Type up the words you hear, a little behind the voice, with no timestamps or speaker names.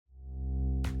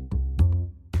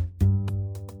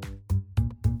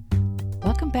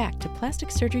Welcome back to Plastic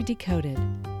Surgery Decoded,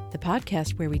 the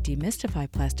podcast where we demystify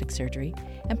plastic surgery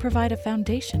and provide a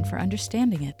foundation for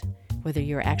understanding it, whether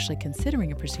you're actually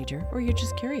considering a procedure or you're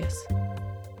just curious.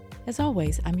 As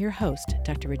always, I'm your host,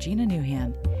 Dr. Regina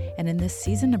Newhan, and in this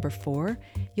season number 4,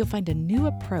 you'll find a new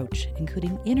approach,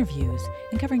 including interviews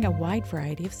and covering a wide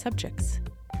variety of subjects.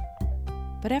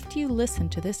 But after you listen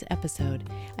to this episode,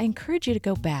 I encourage you to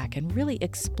go back and really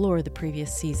explore the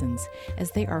previous seasons,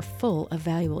 as they are full of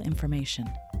valuable information.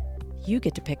 You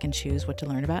get to pick and choose what to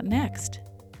learn about next.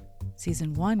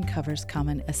 Season 1 covers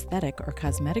common aesthetic or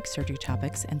cosmetic surgery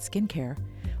topics and skincare,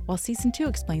 while Season 2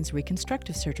 explains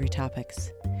reconstructive surgery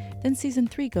topics. Then Season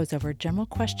 3 goes over general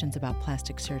questions about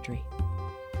plastic surgery.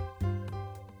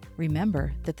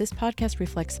 Remember that this podcast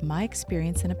reflects my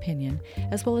experience and opinion,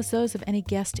 as well as those of any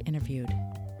guest interviewed.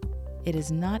 It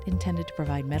is not intended to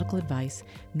provide medical advice,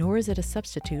 nor is it a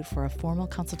substitute for a formal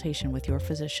consultation with your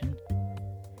physician.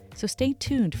 So stay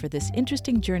tuned for this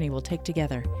interesting journey we'll take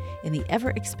together in the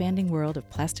ever-expanding world of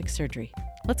plastic surgery.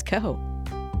 Let's go!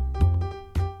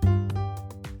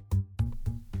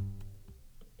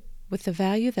 With the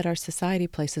value that our society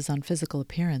places on physical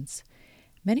appearance,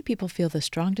 many people feel the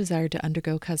strong desire to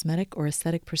undergo cosmetic or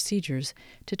aesthetic procedures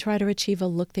to try to achieve a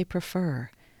look they prefer,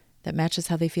 that matches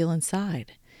how they feel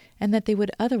inside, and that they would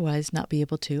otherwise not be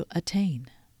able to attain.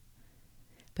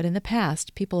 But in the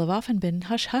past, people have often been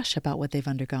hush-hush about what they've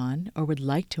undergone or would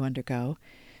like to undergo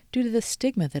due to the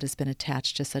stigma that has been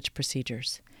attached to such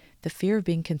procedures, the fear of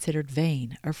being considered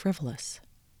vain or frivolous.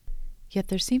 Yet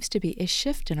there seems to be a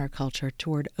shift in our culture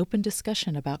toward open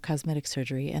discussion about cosmetic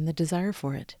surgery and the desire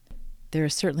for it. There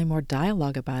is certainly more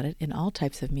dialogue about it in all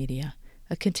types of media,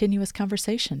 a continuous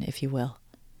conversation, if you will.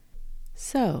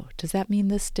 So, does that mean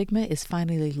this stigma is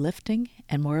finally lifting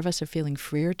and more of us are feeling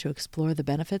freer to explore the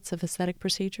benefits of aesthetic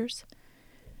procedures?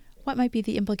 What might be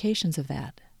the implications of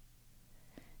that?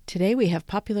 Today we have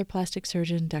popular plastic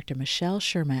surgeon Dr. Michele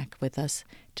Shermak with us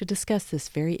to discuss this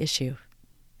very issue.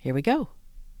 Here we go.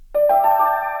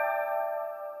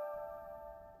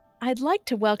 I'd like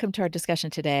to welcome to our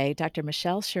discussion today Dr.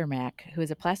 Michele Shermak, who is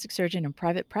a plastic surgeon in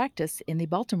private practice in the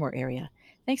Baltimore area.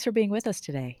 Thanks for being with us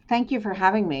today. Thank you for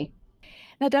having me.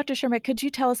 Now, Dr. Shermak, could you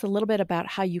tell us a little bit about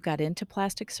how you got into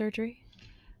plastic surgery?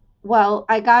 Well,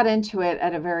 I got into it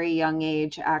at a very young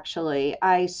age, actually.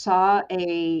 I saw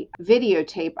a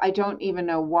videotape, I don't even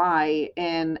know why,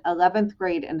 in 11th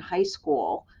grade in high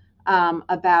school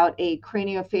about a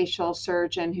craniofacial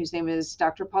surgeon whose name is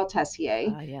Dr. Paul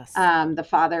Tessier, Yes. The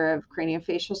father of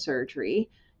craniofacial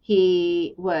surgery.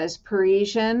 He was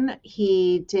Parisian.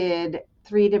 He did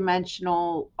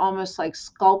three-dimensional, almost like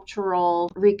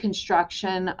sculptural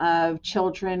reconstruction of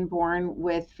children born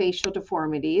with facial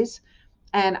deformities.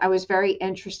 And I was very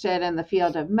interested in the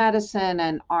field of medicine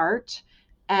and art.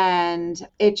 And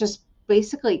it just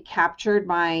basically captured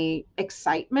my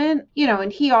excitement,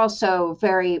 and he also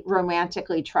very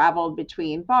romantically traveled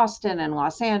between Boston and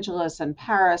Los Angeles and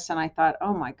Paris. And I thought,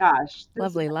 oh my gosh, this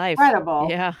Lovely is life. incredible.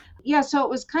 Yeah. So it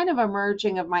was kind of a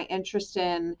merging of my interest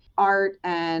in art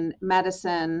and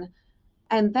medicine.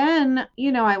 And then,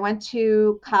 I went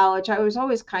to college. I was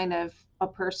always kind of a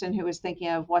person who was thinking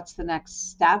of what's the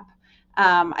next step.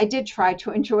 I did try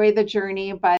to enjoy the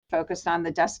journey, but focused on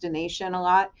the destination a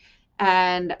lot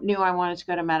and knew I wanted to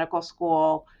go to medical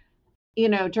school.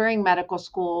 During medical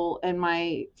school in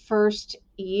my first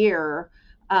year,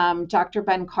 Dr.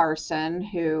 Ben Carson,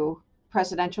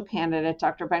 presidential candidate,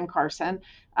 Dr. Ben Carson,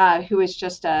 who is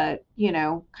just a,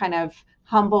 kind of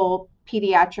humble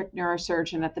pediatric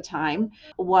neurosurgeon at the time,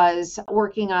 was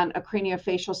working on a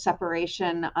craniofacial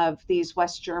separation of these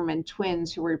West German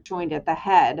twins who were joined at the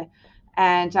head.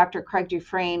 And Dr. Craig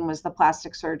Dufresne was the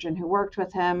plastic surgeon who worked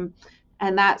with him.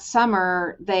 And that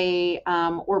summer, they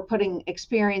were putting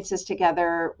experiences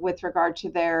together with regard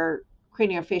to their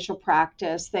craniofacial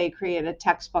practice. They created a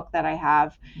textbook that I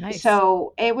have. Nice.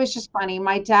 So it was just funny.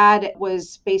 My dad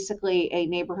was basically a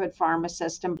neighborhood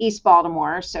pharmacist in East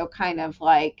Baltimore. So kind of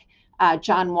like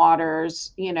John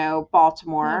Waters,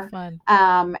 Baltimore. Oh, fun.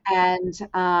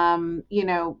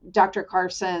 Dr.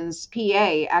 Carson's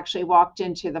PA actually walked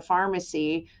into the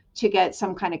pharmacy to get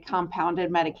some kind of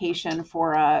compounded medication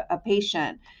for a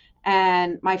patient.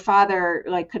 And my father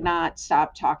could not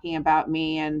stop talking about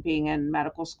me and being in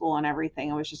medical school and everything.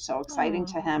 It was just so exciting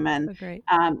to him. And so great.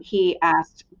 He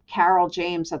asked Carol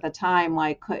James at the time,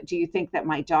 do you think that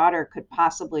my daughter could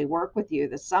possibly work with you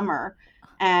this summer?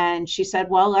 And she said,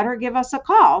 well, let her give us a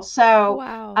call. So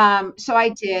Wow. so I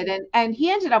did, and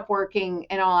he ended up working,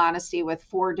 in all honesty, with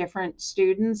 4 different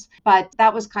students. But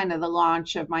that was kind of the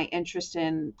launch of my interest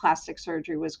in plastic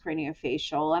surgery, was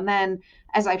craniofacial. And then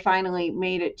as I finally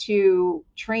made it to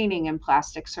training in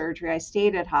plastic surgery, I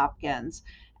stayed at Hopkins,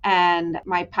 and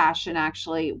my passion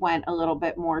actually went a little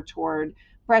bit more toward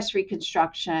breast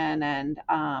reconstruction and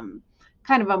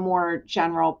kind of a more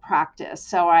general practice.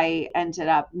 So I ended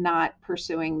up not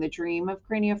pursuing the dream of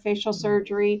craniofacial Mm.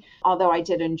 surgery, although I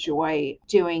did enjoy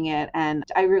doing it. And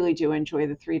I really do enjoy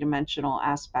the 3 dimensional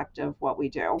aspect of what we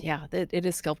do. Yeah, it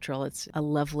is sculptural. It's a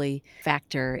lovely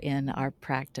factor in our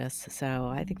practice. So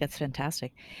I think that's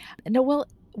fantastic. No, well,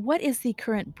 what is the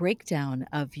current breakdown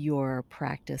of your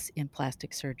practice in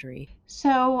plastic surgery?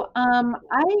 So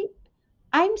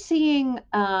I'm seeing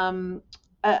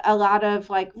a lot of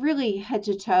like really head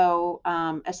to toe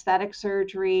aesthetic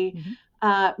surgery.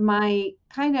 Mhm. My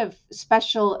kind of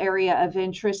special area of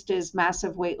interest is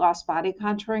massive weight loss body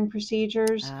contouring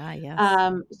procedures. Ah,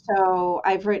 yes. So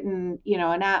I've written,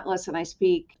 an atlas, and I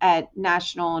speak at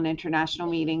national and international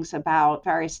meetings about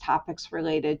various topics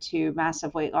related to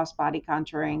massive weight loss body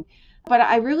contouring. But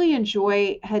I really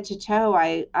enjoy head to toe.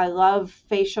 I love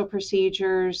facial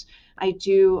procedures. I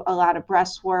do a lot of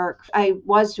breast work. I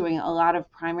was doing a lot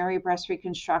of primary breast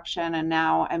reconstruction, and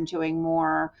now I'm doing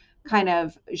more kind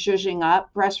of zhuzhing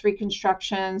up breast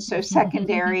reconstruction. So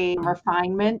secondary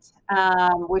refinement,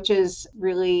 which is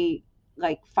really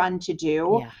like fun to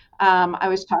do. Yeah. I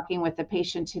was talking with a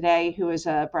patient today who is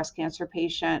a breast cancer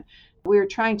patient. We were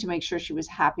trying to make sure she was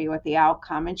happy with the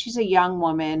outcome. And she's a young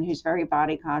woman who's very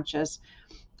body conscious,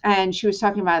 and she was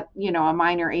talking about, a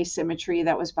minor asymmetry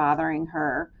that was bothering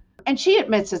her. And she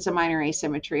admits it's a minor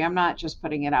asymmetry. I'm not just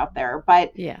putting it out there,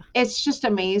 but Yeah. it's just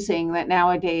amazing that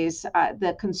nowadays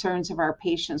the concerns of our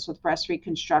patients with breast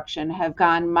reconstruction have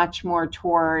gone much more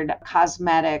toward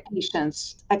cosmetic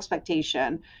patients'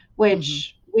 expectation, Mhm.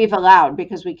 which we've allowed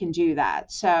because we can do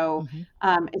that. So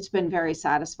Mhm. it's been very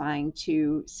satisfying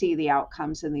to see the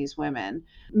outcomes in these women,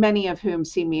 many of whom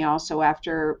see me also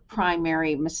after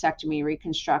primary mastectomy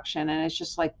reconstruction. And it's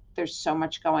just like there's so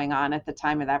much going on at the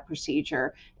time of that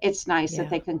procedure. It's nice that Yeah.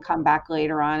 they can come back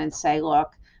later on and say,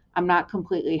 look, I'm not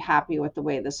completely happy with the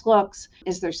way this looks.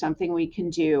 Is there something we can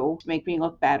do to make me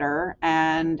look better?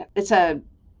 And it's a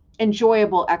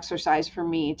enjoyable exercise for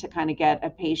me to kind of get a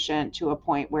patient to a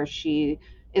point where she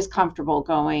is comfortable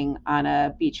going on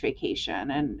a beach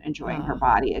vacation and enjoying her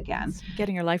Ah, body again. it's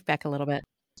getting your life back a little bit.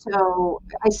 So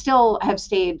I still have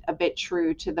stayed a bit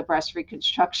true to the breast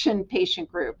reconstruction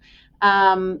patient group.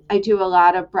 I do a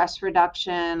lot of breast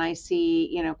reduction. I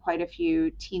see, quite a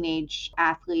few teenage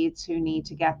athletes who need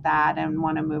to get that and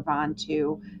want to move on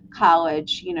to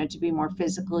college, to be more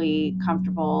physically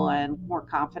comfortable and more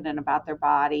confident about their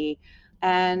body.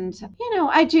 And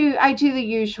I do the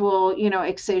usual,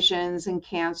 excisions and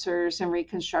cancers and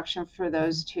reconstruction for Mhm.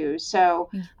 those too. So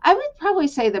Ye I would probably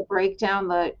say the breakdown,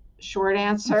 the short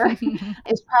answer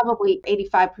is probably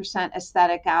 85%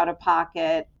 aesthetic out of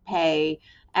pocket pay,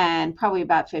 and probably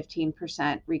about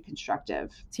 15%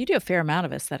 reconstructive. So you do a fair amount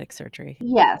of aesthetic surgery.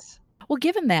 Yes. Well,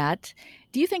 given that,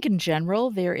 do you think in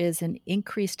general there is an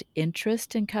increased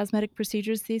interest in cosmetic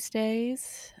procedures these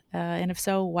days? And if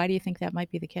so, why do you think that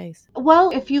might be the case? Well,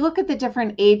 if you look at the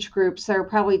different age groups, there are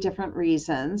probably different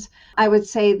reasons. I would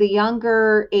say the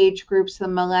younger age groups, the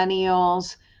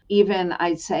millennials, even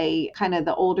I'd say kind of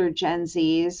the older Gen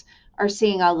Zs, are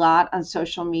seeing a lot on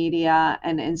social media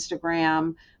and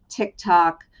Instagram,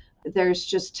 TikTok. There's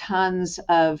just tons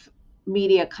of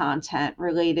media content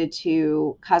related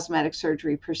to cosmetic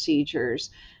surgery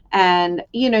procedures. And,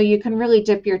 you can really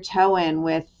dip your toe in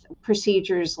with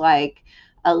procedures like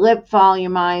a lip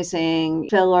volumizing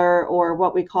filler, or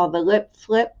what we call the lip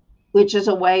flip, which is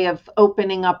a way of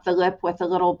opening up the lip with a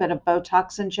little bit of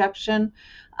Botox injection.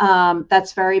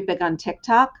 That's very big on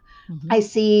TikTok. Mhm. I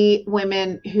see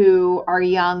women who are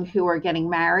young who are getting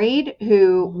married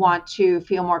who Mm. want to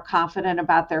feel more confident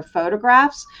about their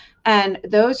photographs. And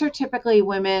those are typically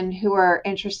women who are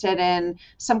interested in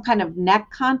some kind of neck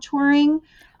contouring.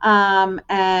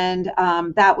 And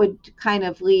that would kind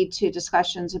of lead to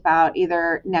discussions about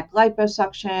either neck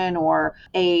liposuction or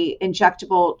a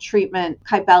injectable treatment,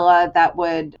 Kybella, that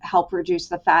would help reduce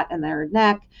the fat in their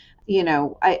neck.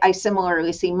 I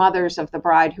similarly see mothers of the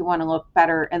bride who want to look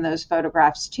better in those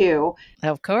photographs too.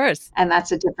 Of course. And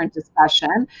that's a different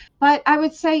discussion. But I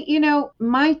would say,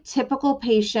 my typical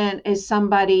patient is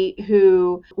somebody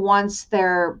who wants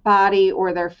their body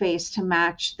or their face to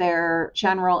match their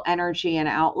general energy and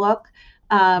outlook.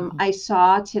 Mhm. I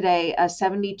saw today a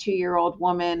 72-year-old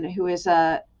woman who is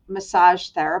a massage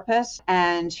therapist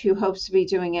and who hopes to be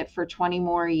doing it for 20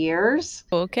 more years.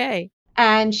 Okay.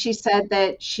 And she said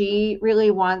that she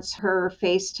really wants her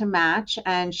face to match.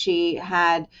 And she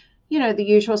had, the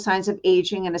usual signs of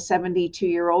aging in a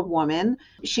 72-year-old woman.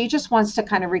 She just wants to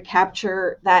kind of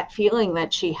recapture that feeling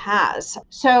that she has.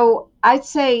 So I'd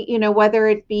say, whether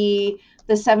it be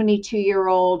the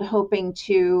 72-year-old hoping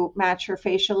to match her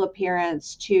facial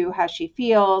appearance to how she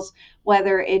feels,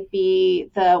 whether it be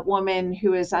the woman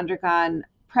who has undergone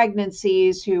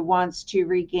pregnancies who wants to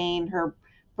regain her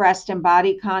breast and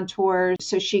body contours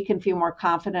so she can feel more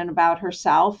confident about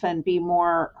herself and be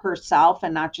more herself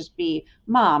and not just be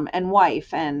mom and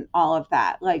wife and all of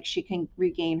that. Like she can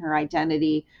regain her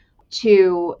identity,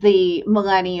 to the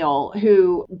millennial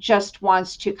who just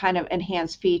wants to kind of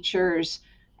enhance features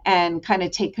and kind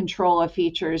of take control of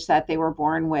features that they were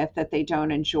born with that they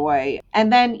don't enjoy.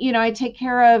 And then, I take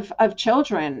care of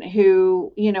children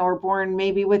who, are born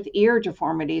maybe with ear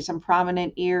deformities and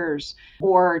prominent ears,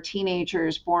 or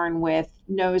teenagers born with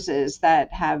noses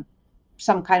that have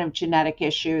some kind of genetic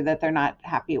issue that they're not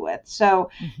happy with.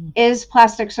 So, Hmm. is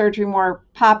plastic surgery more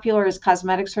popular? Is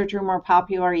cosmetic surgery more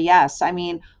popular? Yes. I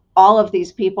mean, all of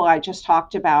these people I just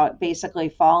talked about basically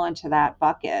fall into that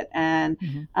bucket. And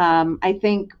Hmm. I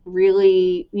think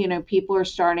really, people are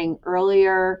starting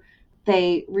earlier.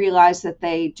 They realize that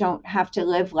they don't have to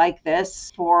live like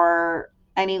this for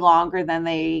any longer than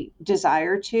they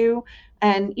desire to.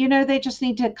 And, they just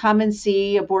need to come and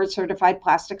see a board certified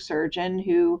plastic surgeon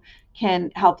who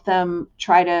can help them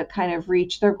try to kind of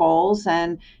reach their goals.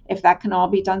 And if that can all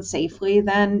be done safely,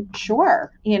 then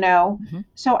sure. Hmm.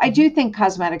 So I Hmm. do think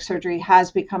cosmetic surgery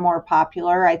has become more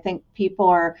popular. I think people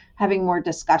are having more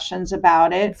discussions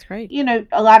about it. That's great.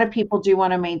 A lot of people do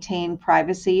want to maintain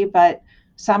privacy, but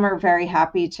some are very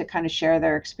happy to kind of share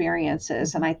their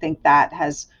experiences. And Hmm. I think that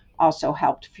has also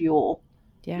helped fuel,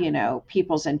 Yeah.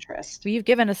 people's interest. Well, you've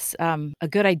given us a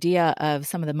good idea of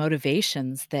some of the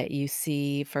motivations that you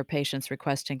see for patients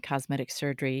requesting cosmetic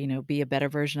surgery, be a better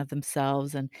version of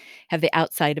themselves and have the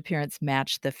outside appearance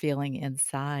match the feeling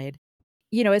inside.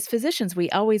 As physicians, we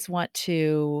always want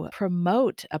to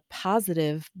promote a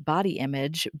positive body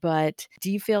image, but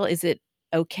do you feel is it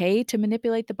okay to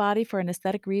manipulate the body for an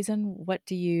aesthetic reason? What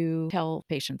do you tell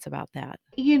patients about that?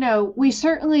 We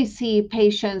certainly see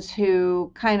patients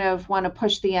who kind of want to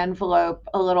push the envelope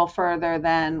a little further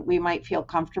than we might feel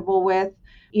comfortable with.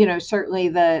 Certainly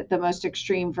the most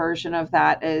extreme version of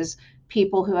that is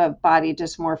people who have body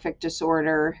dysmorphic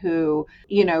disorder who,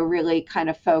 really kind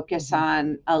of focus Mhm.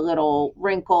 on a little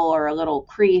wrinkle or a little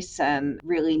crease and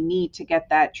really need to get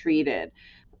that treated.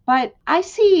 But I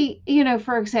see,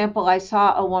 for example, I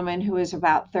saw a woman who was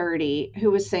about 30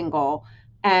 who was single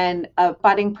and a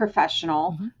budding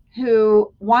professional Mhm.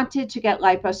 who wanted to get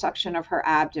liposuction of her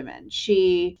abdomen.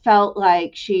 She felt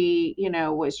like she,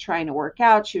 was trying to work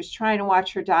out, she was trying to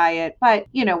watch her diet, but,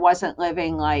 wasn't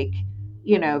living like,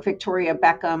 Victoria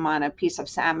Beckham on a piece of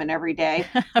salmon every day.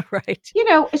 Right.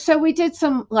 So we did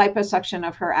some liposuction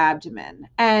of her abdomen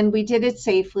and we did it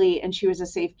safely, and she was a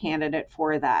safe candidate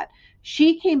for that.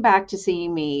 She came back to see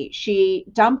me. She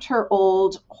dumped her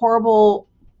old, horrible,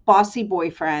 bossy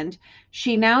boyfriend.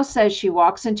 She now says she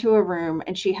walks into a room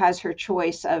and she has her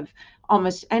choice of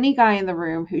almost any guy in the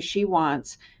room who she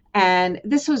wants. And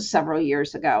this was several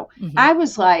years ago. Mhm. I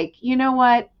was like, you know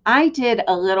what? I did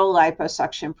a little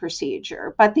liposuction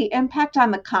procedure, but the impact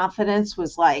on the confidence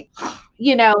was like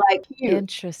huge.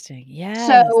 Interesting. Yes,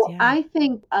 So yeah. I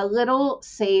think a little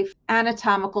safe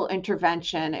anatomical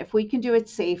intervention, if we can do it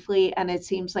safely and it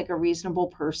seems like a reasonable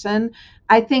person,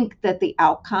 I think that the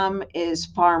outcome is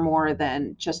far more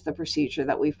than just the procedure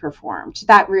that we've performed.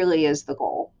 That really is the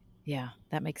goal. Yeah,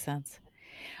 that makes sense.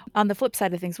 On the flip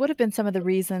side of things, what have been some of the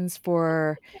reasons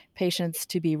for patients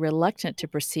to be reluctant to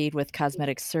proceed with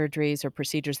cosmetic surgeries or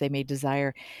procedures they may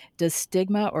desire? Does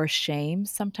stigma or shame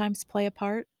sometimes play a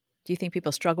part? Do you think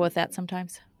people struggle with that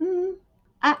sometimes? Mm,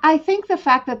 I think the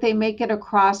fact that they make it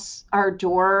across our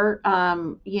door,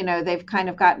 they've kind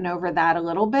of gotten over that a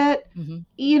little bit. Mhm.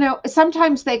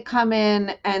 Sometimes they come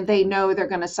in and they know they're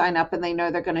going to sign up and they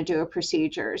know they're going to do a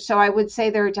procedure. So I would say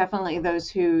there are definitely those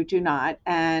who do not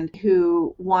and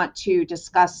who want to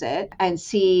discuss it and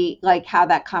see like how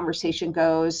that conversation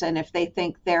goes. And if they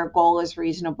think their goal is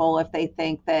reasonable, if they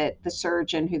think that the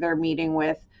surgeon who they're meeting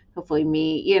with, hopefully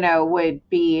me, would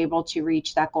be able to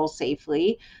reach that goal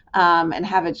safely, and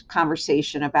have a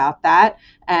conversation about that.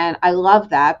 And I love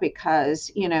that because,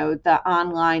 the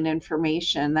online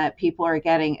information that people are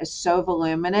getting is so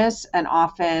voluminous and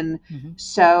often Mhm.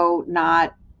 so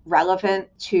not relevant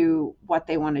to what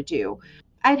they want to do.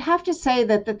 I'd have to say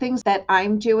that the things that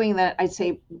I'm doing that I'd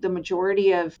say the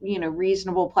majority of,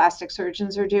 reasonable plastic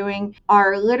surgeons are doing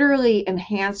are literally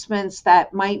enhancements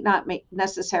that might not make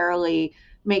necessarily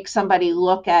make somebody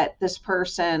look at this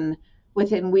person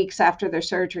within weeks after their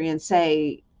surgery and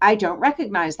say, I don't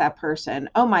recognize that person.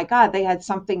 Oh my God, they had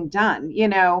something done.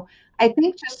 I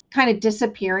think just kind of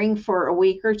disappearing for a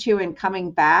week or two and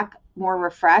coming back more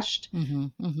refreshed,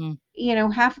 Mhm,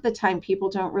 mhm. half of the time people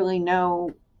don't really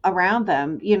know around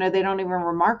them, they don't even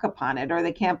remark upon it or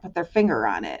they can't put their finger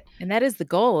on it. And that is the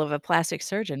goal of a plastic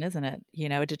surgeon, isn't it?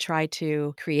 To try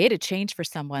to create a change for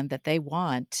someone that they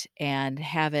want and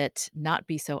have it not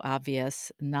be so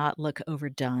obvious, not look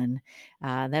overdone.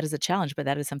 That is a challenge, but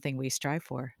that is something we strive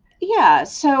for. Yeah,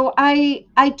 so I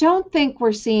don't think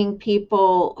we're seeing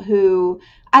people who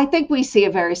I think we see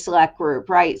a very select group,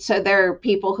 right? So there are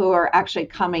people who are actually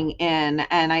coming in,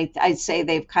 and I'd say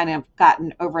they've kind of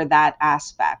gotten over that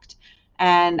aspect.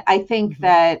 And I think Mhm.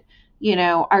 that,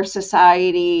 our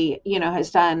society,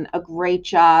 has done a great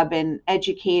job in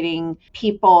educating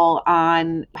people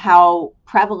on how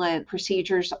prevalent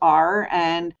procedures are,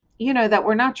 and that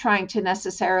we're not trying to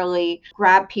necessarily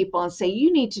grab people and say,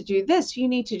 you need to do this, you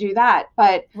need to do that.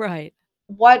 But Right.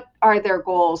 what are their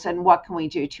goals and what can we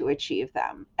do to achieve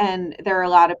them? And there are a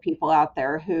lot of people out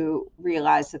there who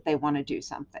realize that they want to do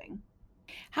something.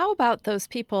 How about those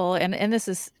people and this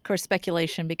is, of course,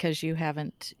 speculation because you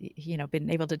haven't,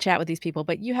 been able to chat with these people,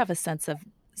 but you have a sense of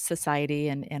society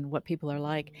and what people are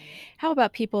like. How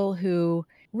about people who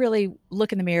really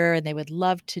look in the mirror and they would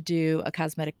love to do a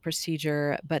cosmetic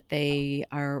procedure, but they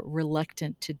are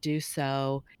reluctant to do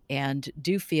so and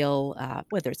do feel,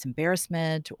 whether it's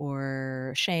embarrassment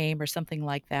or shame or something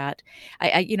like that?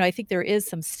 I think there is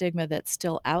some stigma that's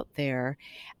still out there,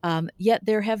 yet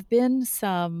there have been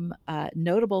some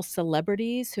notable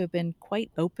celebrities who have been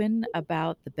quite open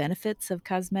about the benefits of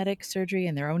cosmetic surgery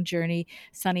and their own journey.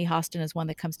 Sunny Hostin is one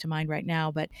that comes to mind right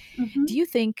now. But do Mhm. you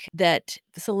think that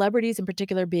the celebrities in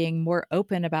particular being more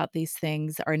open about these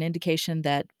things are an indication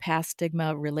that past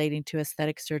stigma relating to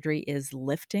aesthetic surgery is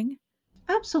lifting?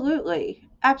 Absolutely.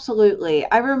 Absolutely.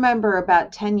 I remember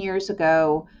about 10 years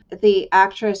ago, the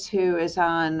actress who is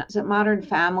it Modern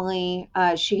Family?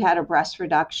 She had a breast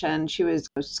reduction. She was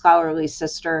a scholarly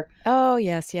sister. Oh,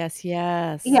 yes, yes,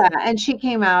 yes. Yeah, and she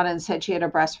came out and said she had a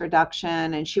breast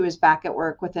reduction and she was back at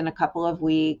work within a couple of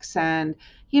weeks. And,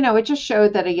 it just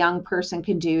showed that a young person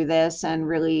can do this and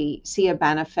really see a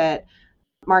benefit.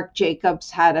 Marc Jacobs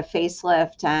had a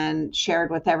facelift and shared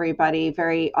with everybody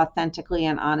very authentically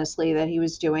and honestly that he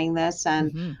was doing this.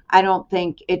 And Mhm. I don't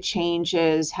think it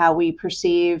changes how we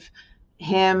perceive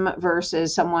him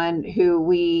versus someone who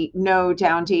we know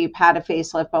down deep had a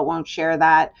facelift but won't share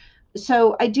that.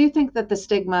 So I do think that the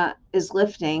stigma is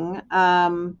lifting.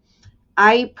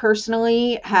 I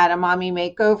personally had a mommy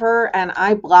makeover and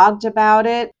I blogged about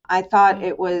it. I thought Oh,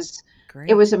 it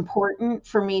great. was important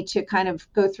for me to kind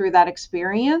of go through that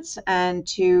experience and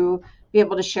to be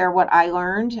able to share what I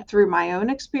learned through my own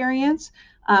experience.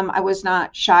 I was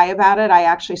not shy about it. I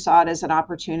actually saw it as an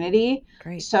opportunity.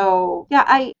 Great. So, yeah,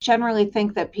 I generally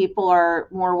think that people are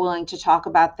more willing to talk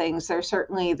about things. There's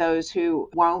certainly those who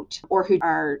won't or who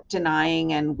are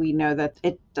denying, and we know that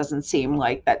it doesn't seem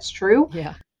like that's true.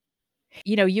 Yeah.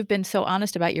 You've been so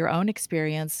honest about your own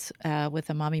experience with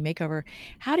a mommy makeover.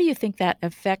 How do you think that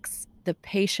affects the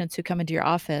patients who come into your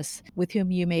office with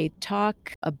whom you may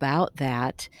talk about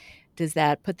that? Does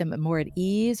that put them more at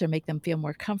ease or make them feel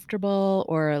more comfortable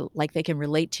or like they can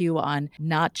relate to you on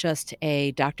not just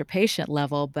a doctor patient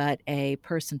level, but a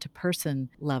person to person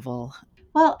level?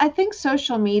 Well, I think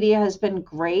social media has been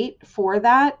great for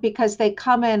that because they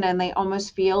come in and they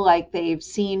almost feel like they've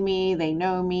seen me, they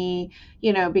know me,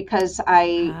 because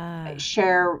I Ah.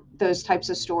 share those types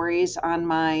of stories on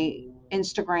my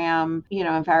Instagram,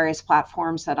 and various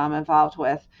platforms that I'm involved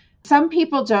with. Some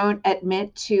people don't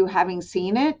admit to having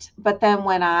seen it, but then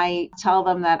when I tell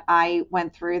them that I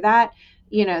went through that,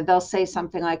 they'll say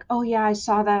something like, "Oh yeah, I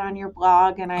saw that on your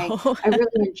blog and Oh. I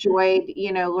really enjoyed,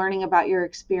 learning about your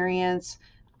experience."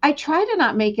 I try to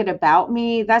not make it about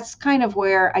me. That's kind of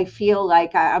where I feel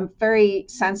like I'm very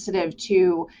sensitive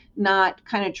to not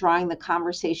kind of drawing the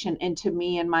conversation into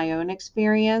me and my own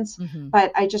experience, Mhm.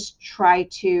 but I just try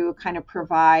to kind of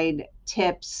provide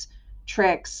tips,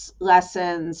 tricks,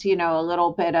 lessons, a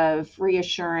little bit of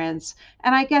reassurance.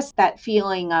 And I guess that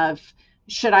feeling of,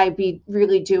 should I be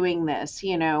really doing this?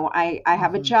 I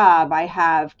have a Mhm. job, I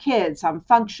have kids, I'm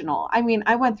functional. I mean,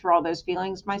 I went through all those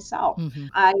feelings myself. Mhm.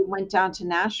 I went down to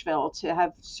Nashville to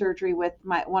have surgery with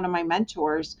my one of my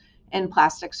mentors, in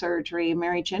plastic surgery,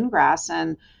 Mary Gingrass.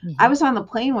 And I Hmm. was on the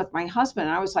plane with my husband.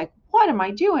 And I was like, what am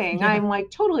I doing? Yeah. I'm like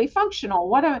totally functional.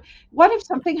 What if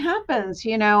something happens,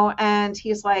 you know? And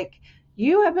he's like,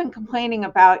 you have been complaining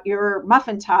about your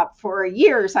muffin top for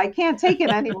years. I can't take it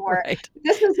anymore. Right.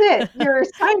 This is it. You're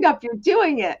signed up. You're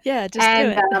doing it. Yeah, just do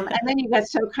it. And then you get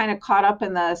so kind of caught up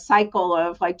in the cycle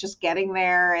of like just getting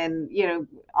there and, you know,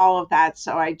 all of that.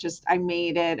 So I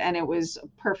made it, and it was a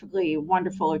perfectly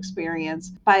wonderful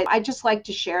experience. But I just like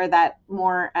to share that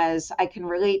more, as I can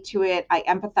relate to it. I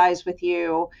empathize with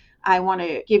you. I want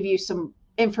to give you some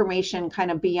information kind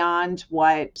of beyond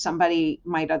what somebody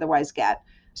might otherwise get.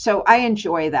 So I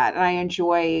enjoy that. And I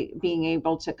enjoy being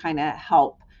able to kind of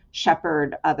help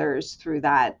shepherd others through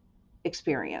that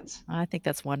experience. I think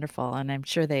that's wonderful, and I'm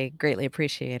sure they greatly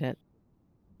appreciate it.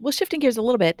 Well, shifting gears a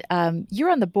little bit, you're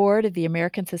on the board of the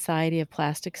American Society of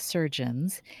Plastic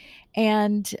Surgeons.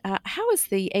 And how is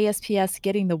the ASPS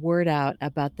getting the word out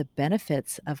about the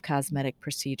benefits of cosmetic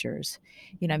procedures?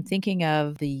 I'm thinking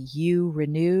of the You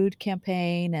Renewed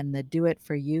campaign and the Do It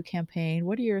For You campaign.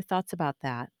 What are your thoughts about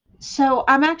that? So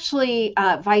I'm actually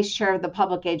vice chair of the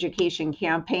public education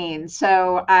campaign.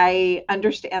 So I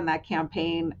understand that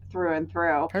campaign through and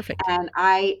through. Perfect. And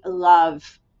I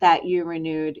love that You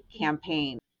Renewed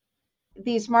campaign.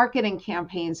 These marketing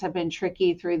campaigns have been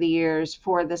tricky through the years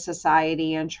for the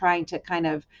society, and trying to kind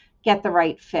of get the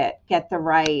right fit, get the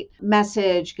right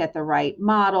message, get the right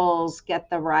models, get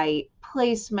the right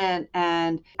placement.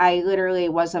 And I literally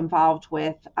was involved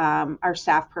with our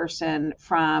staff person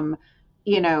from,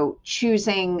 you know,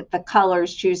 choosing the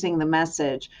colors, choosing the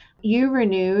message. You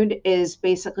Renewed is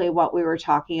basically what we were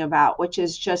talking about, which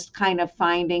is just kind of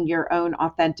finding your own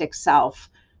authentic self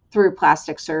through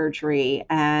plastic surgery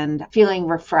and feeling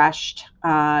refreshed,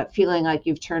 feeling like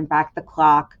you've turned back the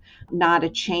clock. Not a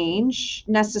change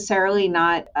necessarily,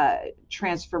 not a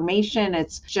transformation.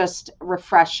 It's just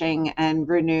refreshing and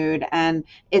renewed. And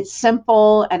it's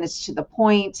simple and it's to the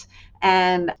point.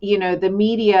 And, you know, the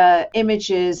media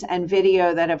images and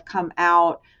video that have come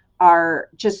out are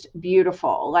just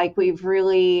beautiful. Like, we've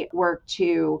really worked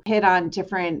to hit on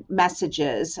different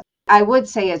messages. I would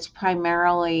say it's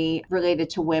primarily related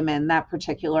to women, that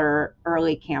particular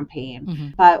early campaign, Hmm.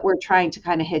 but we're trying to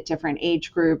kind of hit different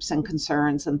age groups and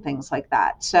concerns and things like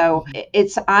that. So Hmm.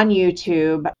 it's on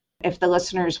YouTube. If the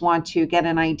listeners want to get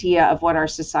an idea of what our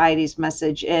society's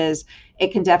message is,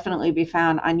 it can definitely be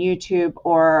found on YouTube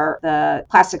or the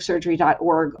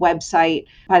plasticsurgery.org website.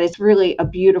 But it's really a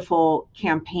beautiful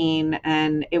campaign,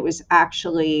 and it was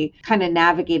actually kind of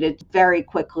navigated very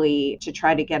quickly to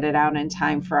try to get it out in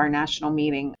time for our national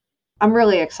meeting. I'm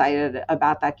really excited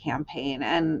about that campaign.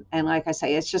 And like I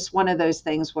say, it's just one of those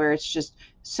things where it's just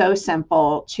so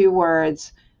simple, two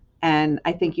words, and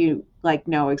I think you like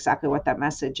know exactly what that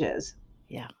message is.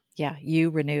 Yeah. Yeah. You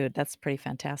Renewed. That's pretty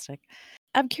fantastic.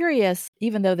 I'm curious,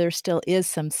 even though there still is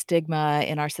some stigma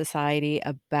in our society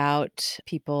about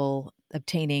people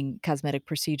obtaining cosmetic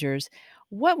procedures,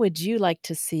 what would you like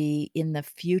to see in the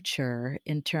future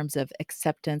in terms of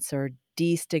acceptance or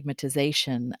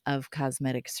destigmatization of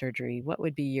cosmetic surgery? What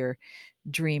would be your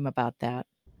dream about that?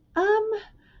 Um,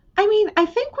 I mean, I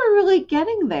think we're really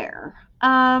getting there.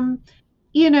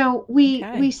 You know, we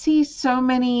Okay. see so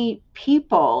many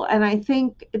people, and I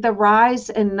think the rise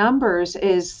in numbers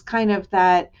is kind of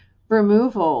that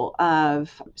removal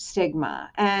of stigma.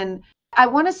 And I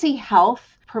want to see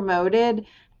health promoted,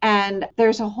 and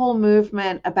there's a whole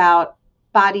movement about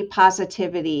body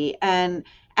positivity. And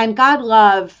God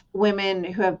love women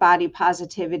who have body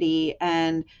positivity,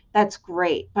 and that's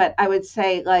great. But I would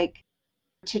say, like,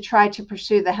 to try to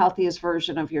pursue the healthiest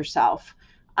version of yourself.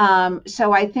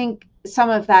 So I think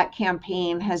some of that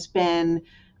campaign has been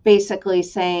basically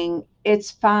saying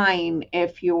it's fine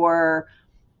if you're,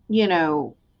 you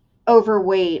know,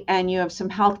 overweight and you have some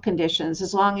health conditions,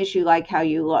 as long as you like how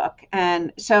you look.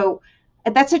 And so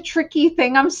that's a tricky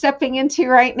thing I'm stepping into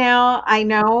right now, I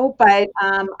know, but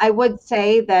I would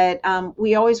say that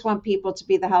we always want people to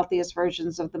be the healthiest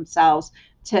versions of themselves,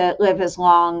 to live a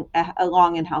long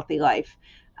and healthy life.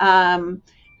 Um,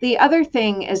 the other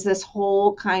thing is this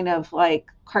whole kind of like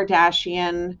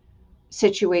Kardashian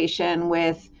situation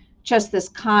with just this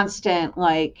constant,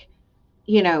 like,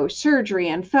 you know, surgery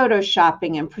and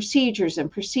photoshopping and procedures.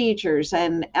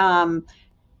 And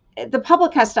the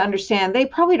public has to understand they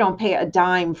probably don't pay a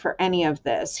dime for any of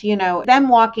this. You know, them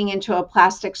walking into a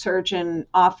plastic surgeon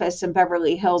office in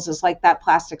Beverly Hills is like that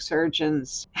plastic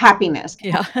surgeon's happiness.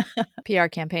 Yeah. PR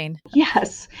campaign.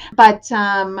 Yes. But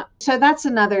so that's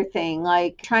another thing,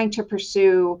 like trying to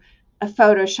pursue a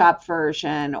Photoshop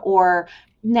version, or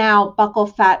now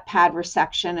buccal fat pad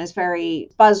resection is very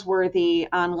buzzworthy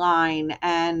online.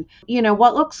 And,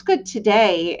 what looks good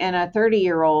today in a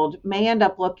 30-year-old may end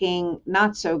up looking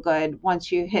not so good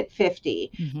once you hit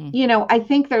 50. Mm-hmm. I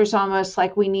think there's almost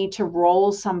like we need to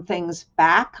roll some things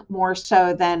back more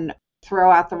so than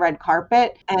throw out the red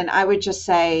carpet. And I would just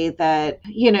say that,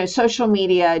 social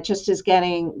media just is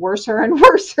getting worser and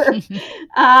worser,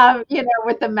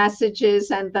 with the messages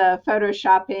and the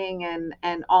photoshopping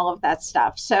and all of that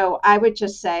stuff. So I would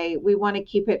just say we want to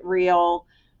keep it real.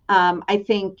 I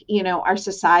think, our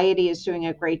society is doing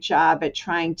a great job at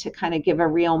trying to kind of give a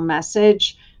real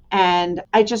message. And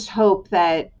I just hope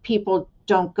that people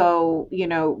don't go,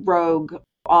 rogue,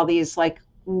 all these like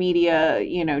media,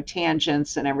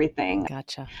 tangents and everything.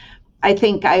 Gotcha. I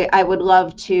think I would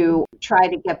love to try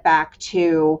to get back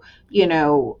to,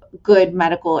 good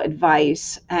medical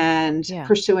advice and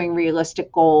pursuing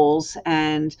realistic goals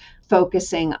and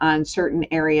focusing on certain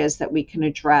areas that we can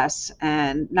address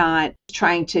and not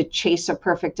trying to chase a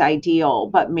perfect ideal,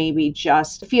 but maybe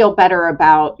just feel better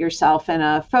about yourself in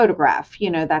a photograph,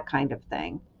 that kind of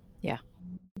thing. Yeah.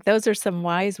 Those are some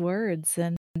wise words,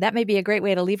 and that may be a great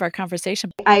way to leave our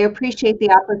conversation. I appreciate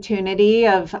the opportunity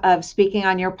of speaking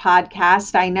on your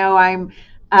podcast. I know I'm,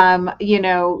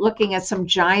 looking at some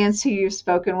giants who you've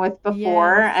spoken with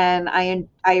before, Yes. and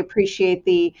I appreciate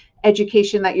the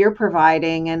education that you're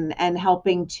providing and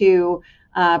helping to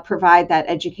provide that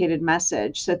educated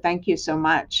message. So thank you so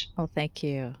much. Oh, thank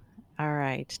you. All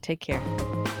right. Take care.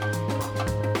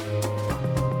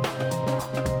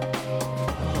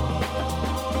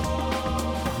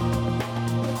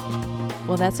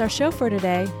 Well, that's our show for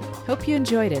today. Hope you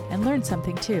enjoyed it and learned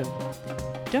something too.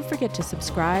 Don't forget to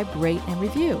subscribe, rate, and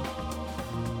review.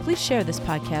 Please share this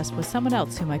podcast with someone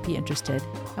else who might be interested.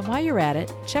 And while you're at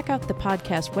it, check out the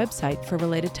podcast website for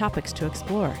related topics to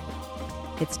explore.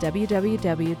 It's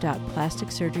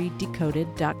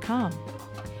www.plasticsurgerydecoded.com.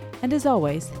 And as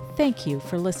always, thank you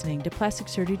for listening to Plastic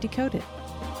Surgery Decoded.